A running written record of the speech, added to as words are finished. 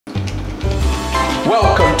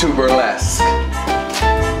Welcome to Burlesque.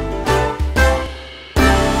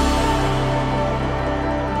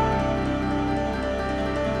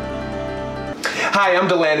 Hi, I'm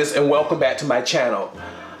Delandis and welcome back to my channel.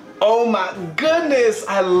 Oh my goodness,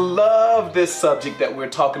 I love this subject that we're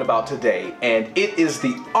talking about today, and it is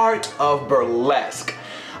the art of burlesque.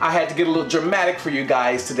 I had to get a little dramatic for you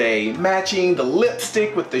guys today, matching the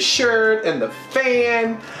lipstick with the shirt and the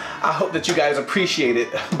fan. I hope that you guys appreciate it,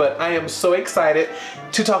 but I am so excited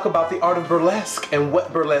to talk about the art of burlesque and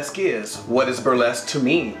what burlesque is. What is burlesque to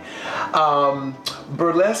me?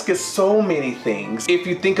 Burlesque is so many things. If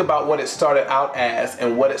you think about what it started out as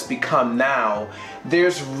and what it's become now,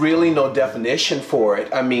 there's really no definition for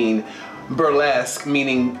it. I mean, burlesque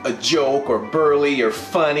meaning a joke or burly or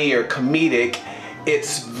funny or comedic,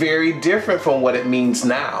 it's very different from what it means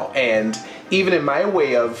now. And even in my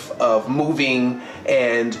way of moving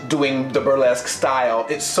and doing the burlesque style,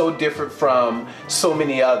 it's so different from so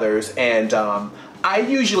many others. And I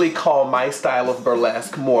usually call my style of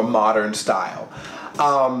burlesque more modern style.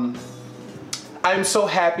 I'm so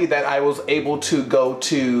happy that I was able to go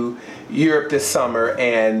to Europe this summer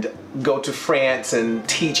and go to France and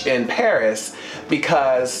teach in Paris,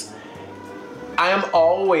 because I am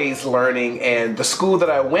always learning, and the school that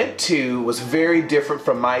I went to was very different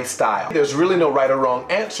from my style. There's really no right or wrong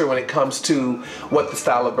answer when it comes to what the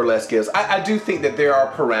style of burlesque is. I do think that there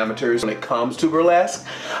are parameters when it comes to burlesque.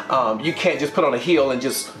 You can't just put on a heel and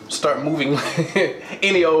just start moving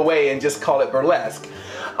any old way and just call it burlesque.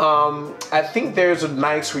 I think there's a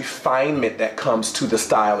nice refinement that comes to the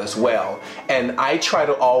style as well, and I try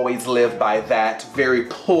to always live by that very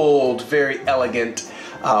pulled, very elegant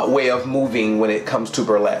way of moving when it comes to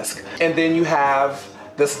burlesque. And then you have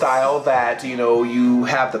the style that, you know, you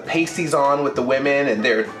have the pasties on with the women and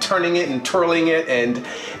they're turning it and twirling it, and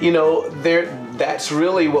you know, that's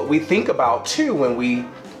really what we think about too when we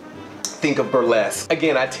think of burlesque.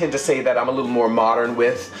 Again, I tend to say that I'm a little more modern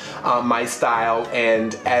with my style,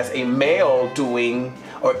 and as a male doing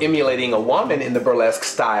or emulating a woman in the burlesque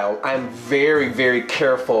style, I'm very, very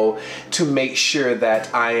careful to make sure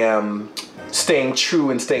that I am staying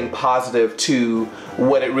true and staying positive to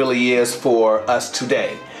what it really is for us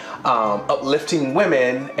today. Uplifting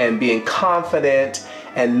women and being confident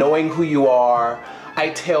and knowing who you are. I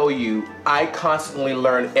tell you, I constantly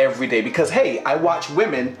learn every day because, hey, I watch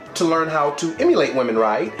women to learn how to emulate women,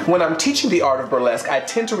 right? When I'm teaching the art of burlesque, I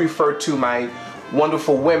tend to refer to my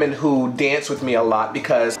wonderful women who dance with me a lot,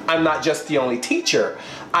 because I'm not just the only teacher.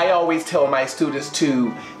 I always tell my students to,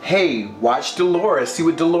 hey, watch Dolores, see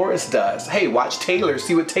what Dolores does. Hey, watch Taylor,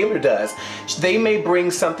 see what Taylor does. They may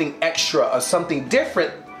bring something extra or something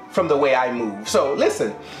different from the way I move. So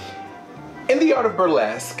listen, in the art of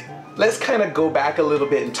burlesque, let's kind of go back a little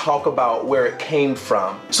bit and talk about where it came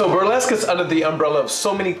from. So burlesque is under the umbrella of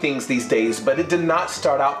so many things these days, but it did not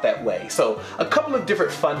start out that way. So a couple of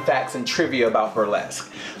different fun facts and trivia about burlesque.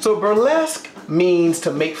 So burlesque means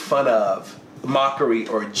to make fun of, mockery,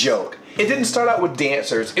 or joke. It didn't start out with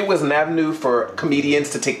dancers. It was an avenue for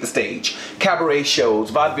comedians to take the stage. Cabaret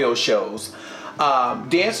shows, vaudeville shows.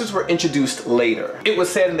 Dancers were introduced later. It was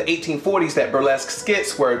said in the 1840s that burlesque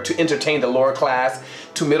skits were to entertain the lower class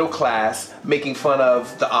to middle class, making fun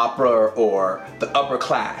of the opera or the upper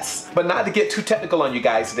class. But not to get too technical on you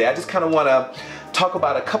guys today, I just kind of want to talk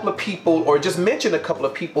about a couple of people, or just mention a couple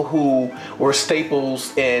of people who were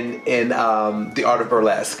staples in the art of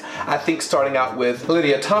burlesque. I think starting out with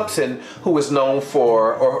Lydia Thompson, who was known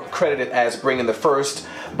for, or credited as bringing the first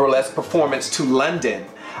burlesque performance to London.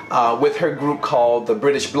 With her group called the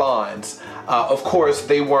British Blondes. Of course,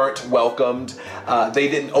 they weren't welcomed. They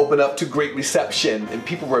didn't open up to great reception, and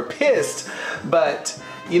people were pissed. But,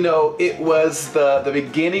 you know, it was the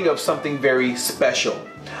beginning of something very special.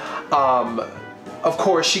 Of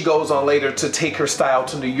course, she goes on later to take her style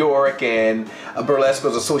to New York, and burlesque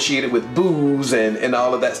was associated with booze and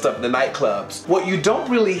all of that stuff in the nightclubs. What you don't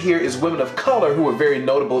really hear is women of color who were very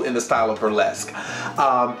notable in the style of burlesque.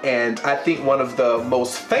 And I think one of the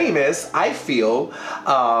most famous, I feel,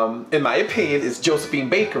 in my opinion, is Josephine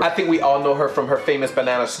Baker. I think we all know her from her famous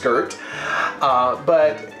banana skirt,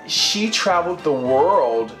 but she traveled the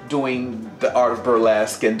world doing the art of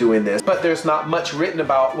burlesque and doing this, but there's not much written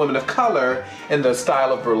about women of color in the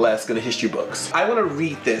style of burlesque in the history books. I want to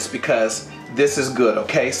read this because this is good,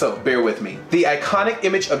 okay? So bear with me. The iconic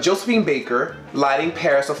image of Josephine Baker lighting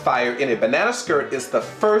Paris afire in a banana skirt is the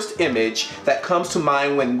first image that comes to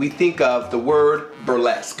mind when we think of the word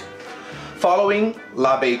burlesque. Following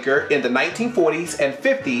La Baker in the 1940s and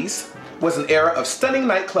 50s, was an era of stunning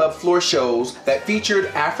nightclub floor shows that featured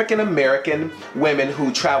African American women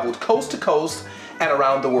who traveled coast to coast and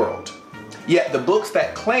around the world. Yet the books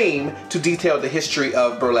that claim to detail the history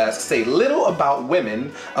of burlesque say little about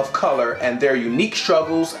women of color and their unique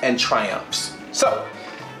struggles and triumphs. So,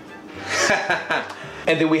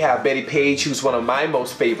 and then we have Betty Page, who's one of my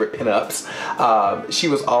most favorite pinups. She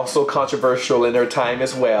was also controversial in her time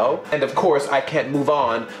as well. And of course, I can't move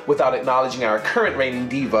on without acknowledging our current reigning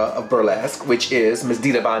diva of burlesque, which is Ms.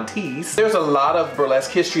 Dita Von Teese. There's a lot of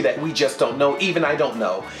burlesque history that we just don't know, even I don't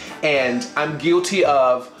know. And I'm guilty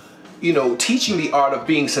of, you know, teaching the art of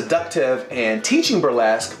being seductive and teaching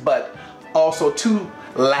burlesque, but also too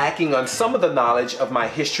lacking on some of the knowledge of my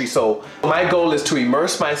history. So my goal is to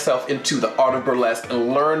immerse myself into the art of burlesque and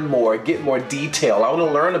learn more, get more detail. I want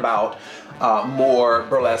to learn about more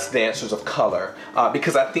burlesque dancers of color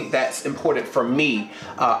because I think that's important for me.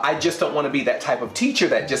 I just don't want to be that type of teacher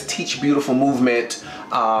that just teach beautiful movement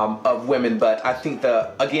of women, but I think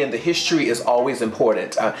again, the history is always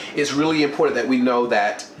important. It's really important that we know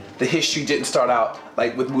that the history didn't start out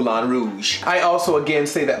like with Moulin Rouge. I also again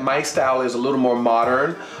say that my style is a little more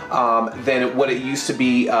modern than what it used to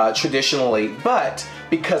be traditionally, but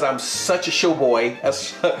because I'm such a show boy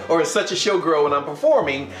or such a showgirl when I'm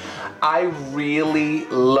performing, I really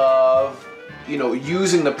love, you know,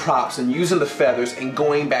 using the props and using the feathers and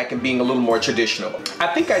going back and being a little more traditional. I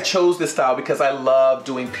think I chose this style because I love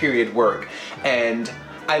doing period work, and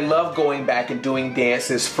I love going back and doing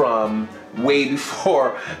dances from way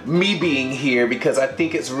before me being here because I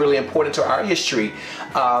think it's really important to our history.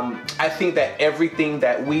 I think that everything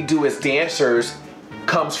that we do as dancers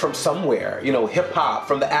comes from somewhere, you know, hip hop,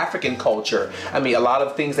 from the African culture. I mean, a lot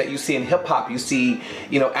of things that you see in hip hop, you see,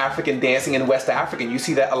 you know, African dancing in West African, you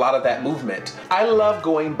see that a lot of that movement. I love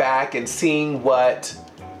going back and seeing what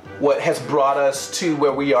has brought us to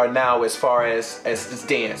where we are now as far as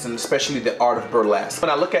dance, and especially the art of burlesque. When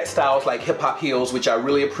I look at styles like hip hop heels, which I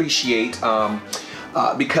really appreciate,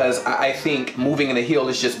 because I think moving in a heel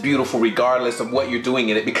is just beautiful regardless of what you're doing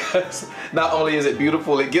in it, because not only is it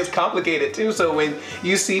beautiful, it gets complicated too. So when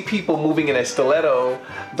you see people moving in a stiletto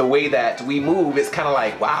the way that we move, it's kind of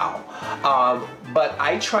like, wow. But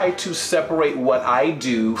I try to separate what I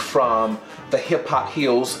do from the hip hop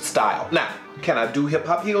heels style. Now, can I do hip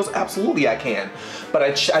hop heels? Absolutely I can. But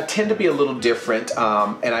I tend to be a little different,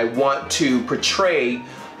 and I want to portray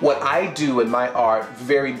what I do in my art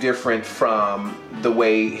very different from the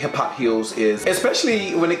way hip hop heels is.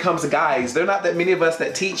 Especially when it comes to guys, there are not that many of us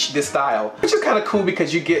that teach this style, which is kind of cool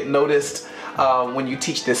because you get noticed when you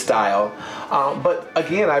teach this style. But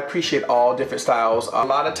again, I appreciate all different styles. A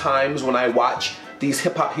lot of times when I watch these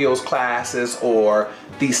hip hop heels classes or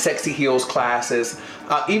these sexy heels classes,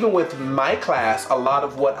 even with my class, a lot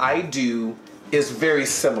of what I do is very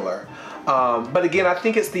similar. But again, I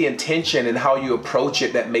think it's the intention and how you approach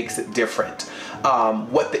it that makes it different.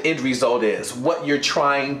 What the end result is, what you're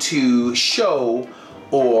trying to show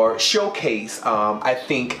or showcase, I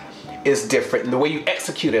think is different. And the way you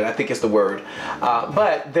execute it, I think is the word.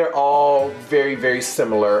 But they're all very, very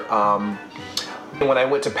similar. When I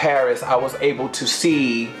went to Paris, I was able to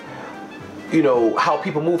see, you know, how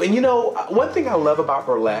people move. And you know, one thing I love about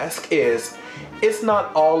burlesque is it's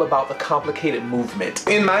not all about the complicated movement.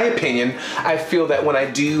 In my opinion, I feel that when I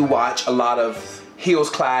do watch a lot of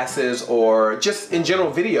heels classes or just in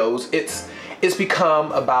general videos, it's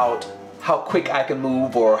become about how quick I can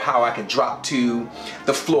move or how I can drop to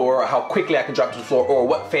the floor or how quickly I can drop to the floor or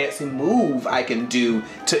what fancy move I can do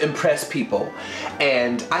to impress people.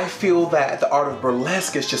 And I feel that the art of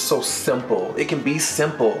burlesque is just so simple. It can be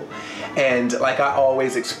simple. And like I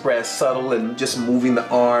always express, subtle and just moving the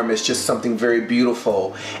arm is just something very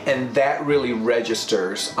beautiful. And that really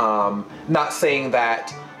registers. Not saying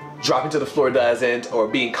that dropping to the floor doesn't, or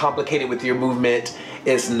being complicated with your movement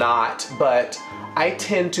is not, but I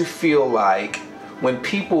tend to feel like when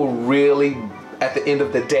people really, at the end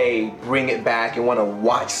of the day, bring it back and want to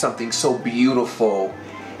watch something so beautiful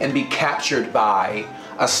and be captured by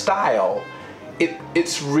a style,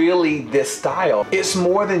 it's really this style. It's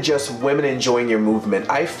more than just women enjoying your movement.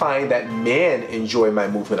 I find that men enjoy my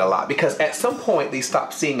movement a lot because at some point they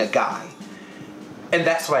stop seeing a guy. And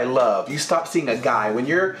that's what I love. You stop seeing a guy. When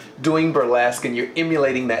you're doing burlesque and you're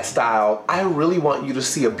emulating that style, I really want you to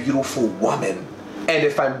see a beautiful woman. And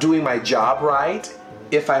if I'm doing my job right,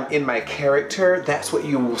 if I'm in my character, that's what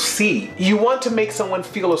you will see. You want to make someone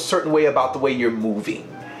feel a certain way about the way you're moving.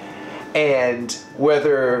 And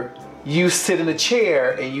whether you sit in a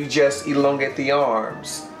chair and you just elongate the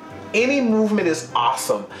arms, Any movement is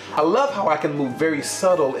awesome. I love how I can move very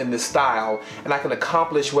subtle in this style and I can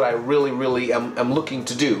accomplish what I really am looking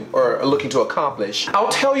to do or looking to accomplish. I'll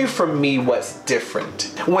tell you for me what's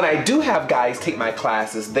different. When I do have guys take my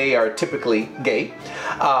classes, they are typically gay.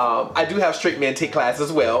 I do have straight men take classes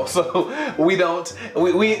as well, so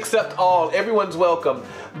we accept all, everyone's welcome.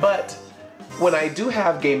 But when I do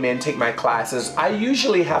have gay men take my classes, I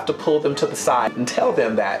usually have to pull them to the side and tell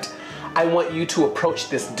them that I want you to approach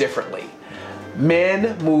this differently.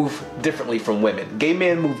 Men move differently from women. Gay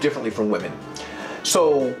men move differently from women.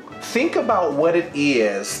 So think about what it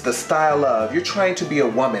is, the style of, you're trying to be a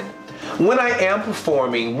woman. When I am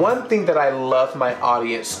performing, one thing that I love my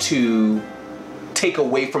audience to take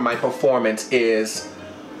away from my performance is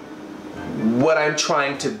what I'm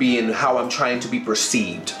trying to be and how I'm trying to be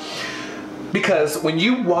perceived. Because when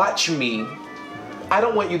you watch me, I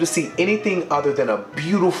don't want you to see anything other than a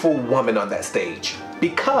beautiful woman on that stage,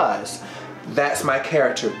 because that's my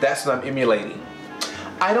character, that's what I'm emulating.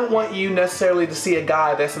 I don't want you necessarily to see a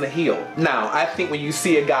guy that's in a heel. Now, I think when you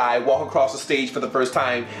see a guy walk across the stage for the first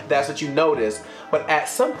time, that's what you notice. But at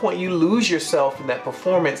some point you lose yourself in that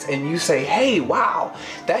performance and you say, hey, wow,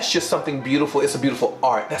 that's just something beautiful. It's a beautiful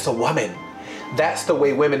art. That's a woman. That's the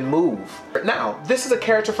way women move. Now, this is a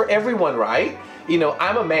character for everyone, right? You know,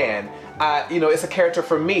 I'm a man. You know, it's a character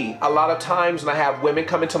for me. A lot of times when I have women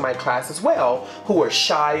come into my class as well who are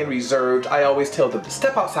shy and reserved, I always tell them to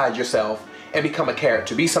step outside yourself and become a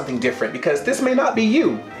character, be something different, because this may not be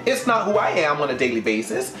you. It's not who I am on a daily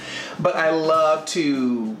basis, but I love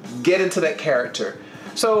to get into that character.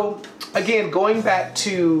 So again, going back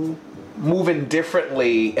to moving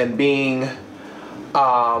differently and being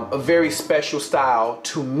a very special style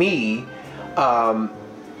to me,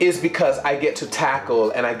 is because I get to tackle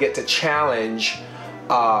and I get to challenge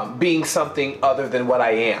being something other than what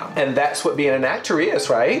I am. And that's what being an actor is,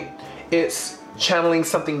 right? It's channeling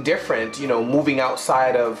something different, you know, moving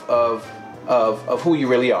outside of who you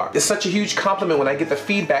really are. It's such a huge compliment when I get the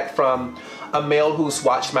feedback from a male who's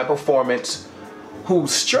watched my performance,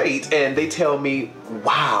 who's straight, and they tell me,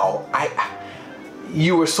 wow,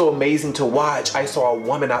 you were so amazing to watch. I saw a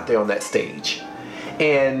woman out there on that stage.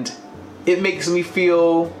 And it makes me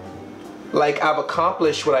feel like I've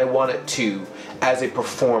accomplished what I wanted to as a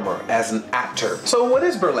performer, as an actor. So what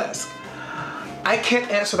is burlesque? I can't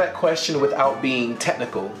answer that question without being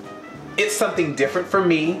technical. It's something different for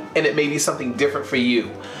me, and it may be something different for you.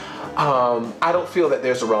 I don't feel that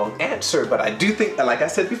there's a wrong answer, but I do think, like I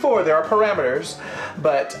said before, there are parameters,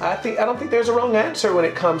 but I don't think there's a wrong answer when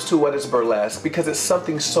it comes to what is burlesque, because it's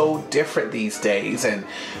something so different these days, and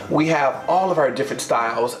we have all of our different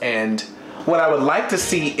styles, and what I would like to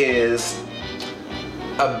see is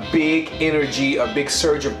a big energy, a big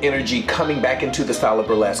surge of energy coming back into the style of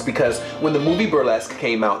burlesque, because when the movie Burlesque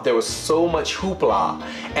came out, there was so much hoopla,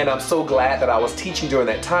 and I'm so glad that I was teaching during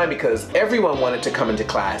that time, because everyone wanted to come into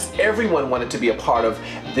class. Everyone wanted to be a part of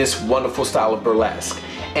this wonderful style of burlesque.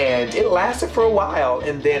 And it lasted for a while,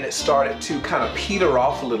 and then it started to kind of peter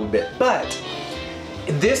off a little bit. But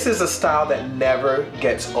this is a style that never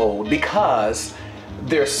gets old, because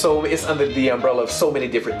it's under the umbrella of so many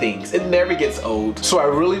different things. It never gets old. So I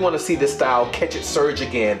really want to see this style catch its surge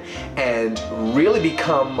again and really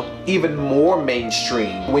become even more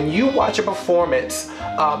mainstream. When you watch a performance,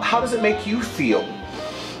 how does it make you feel?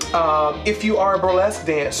 If you are a burlesque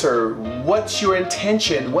dancer, what's your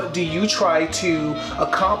intention? What do you try to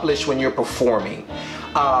accomplish when you're performing?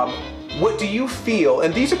 What do you feel?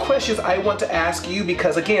 And these are questions I want to ask you,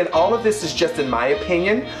 because again, all of this is just in my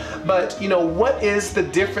opinion, but you know, what is the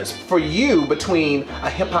difference for you between a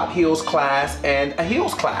hip hop heels class and a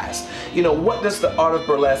heels class? You know, what does the art of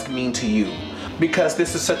burlesque mean to you? Because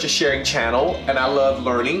this is such a sharing channel and I love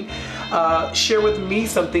learning. Share with me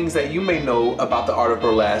some things that you may know about the art of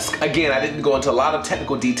burlesque. Again, I didn't go into a lot of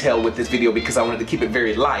technical detail with this video because I wanted to keep it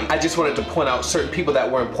very light. I just wanted to point out certain people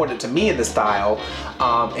that were important to me in the style,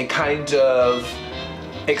 and kind of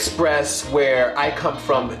express where I come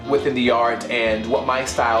from within the art and what my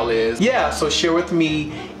style is. Yeah, so share with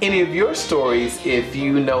me any of your stories if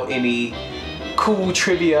you know any cool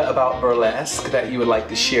trivia about burlesque that you would like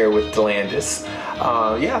to share with Delandis.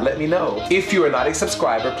 Yeah, let me know. If you are not a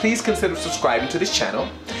subscriber, please consider subscribing to this channel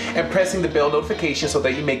and pressing the bell notification so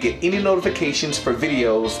that you may get any notifications for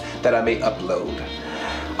videos that I may upload.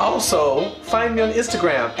 Also, find me on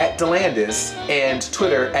Instagram at Delandis and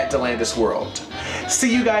Twitter at Delandisworld.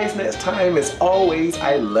 See you guys next time. As always,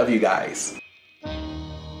 I love you guys.